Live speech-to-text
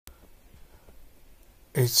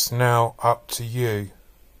It's now up to you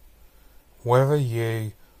whether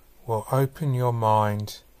you will open your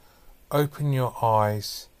mind, open your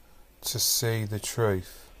eyes to see the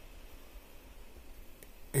truth.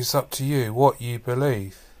 It's up to you what you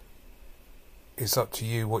believe. It's up to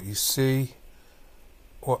you what you see,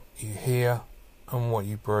 what you hear, and what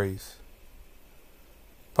you breathe.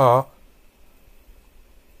 But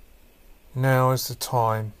now is the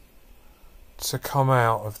time to come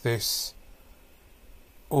out of this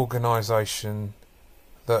organisation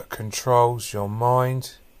that controls your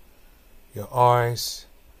mind, your eyes,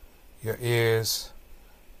 your ears,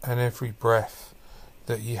 and every breath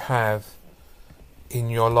that you have in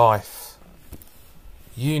your life.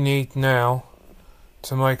 You need now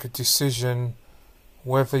to make a decision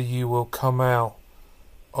whether you will come out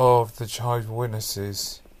of the Jehovah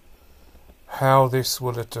Witnesses, how this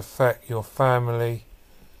will affect your family,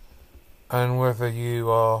 and whether you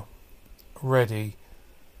are ready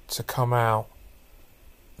to come out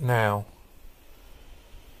now.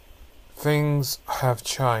 Things have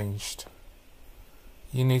changed.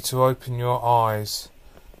 You need to open your eyes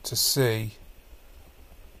to see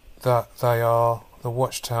that the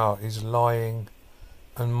watchtower is lying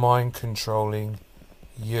and mind controlling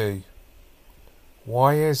you.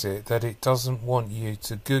 Why is it that it doesn't want you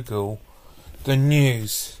to Google the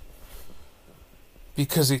news?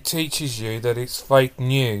 Because it teaches you that it's fake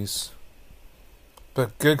news.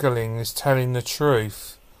 But Googling is telling the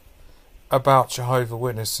truth about Jehovah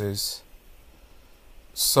Witnesses.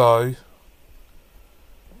 So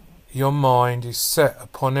your mind is set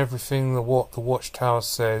upon everything that what the watchtower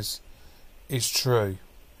says is true.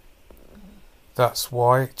 That's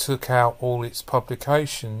why it took out all its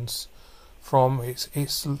publications from its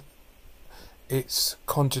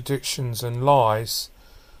contradictions and lies,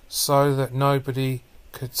 so that nobody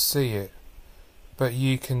could see it. But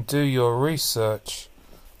you can do your research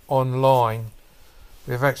online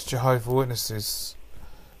with ex-Jehovah Witnesses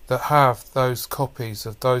that have those copies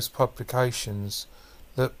of those publications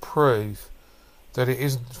that prove that it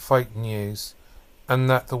isn't fake news and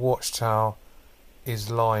that the watchtower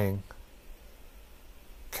is lying.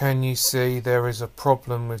 Can you see there is a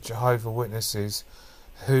problem with Jehovah Witnesses,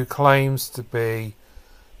 who claims to be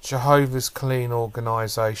Jehovah's Clean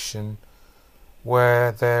organisation,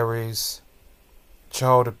 where there is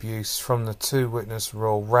child abuse from the two-witness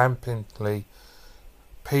rule rampantly,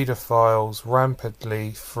 paedophiles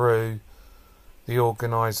rampantly through the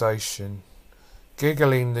organisation,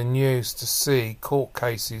 giggling the news to see court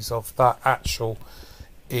cases of that actual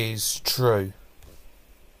is true.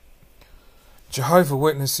 Jehovah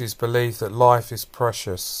Witnesses believe that life is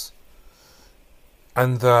precious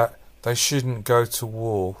and that they shouldn't go to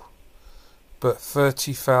war, but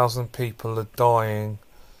 30,000 people are dying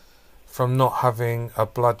from not having a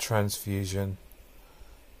blood transfusion.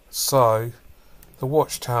 So the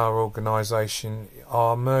Watchtower organisation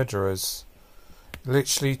are murderers,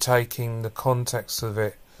 literally taking the context of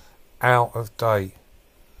it out of date.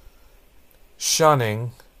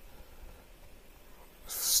 Shunning,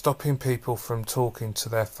 stopping people from talking to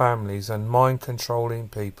their families, and mind controlling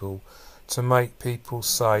people to make people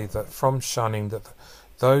say that from shunning that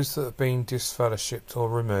those that have been disfellowshipped or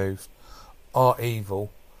removed are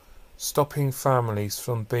evil, stopping families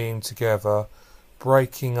from being together,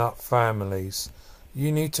 breaking up families.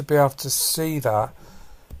 You need to be able to see that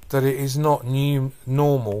it is not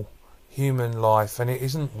normal human life, and it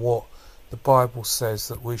isn't what the Bible says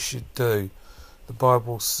that we should do. The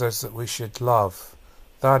Bible says that we should love.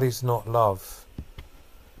 That is not love.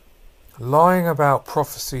 Lying about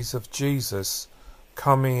prophecies of Jesus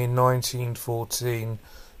coming in 1914,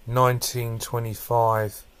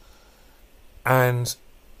 1925 and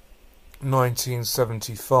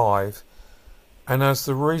 1975, and as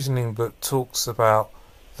the reasoning book talks about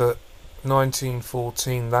that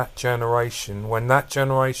 1914, that generation, when that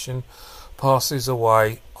generation passes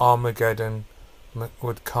away, Armageddon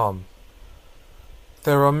would come.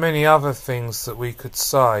 There are many other things that we could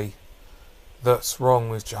say that's wrong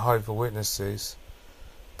with Jehovah Witnesses,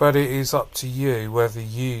 but it is up to you whether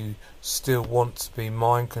you still want to be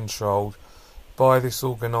mind controlled by this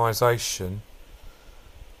organisation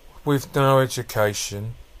with no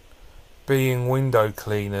education, being window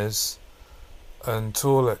cleaners and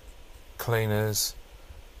toilet cleaners,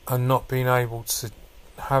 and not being able to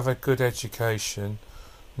have a good education,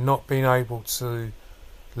 not being able to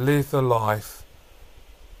live the life.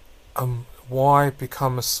 Why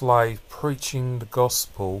become a slave preaching the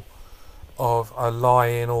gospel of a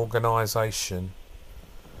lying organisation?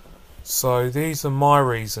 So these are my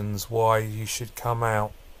reasons why you should come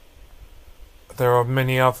out. There are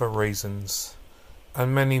many other reasons.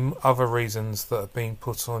 and many other reasons that are being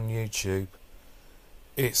put on YouTube.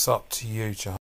 It's up to you, Jehovah.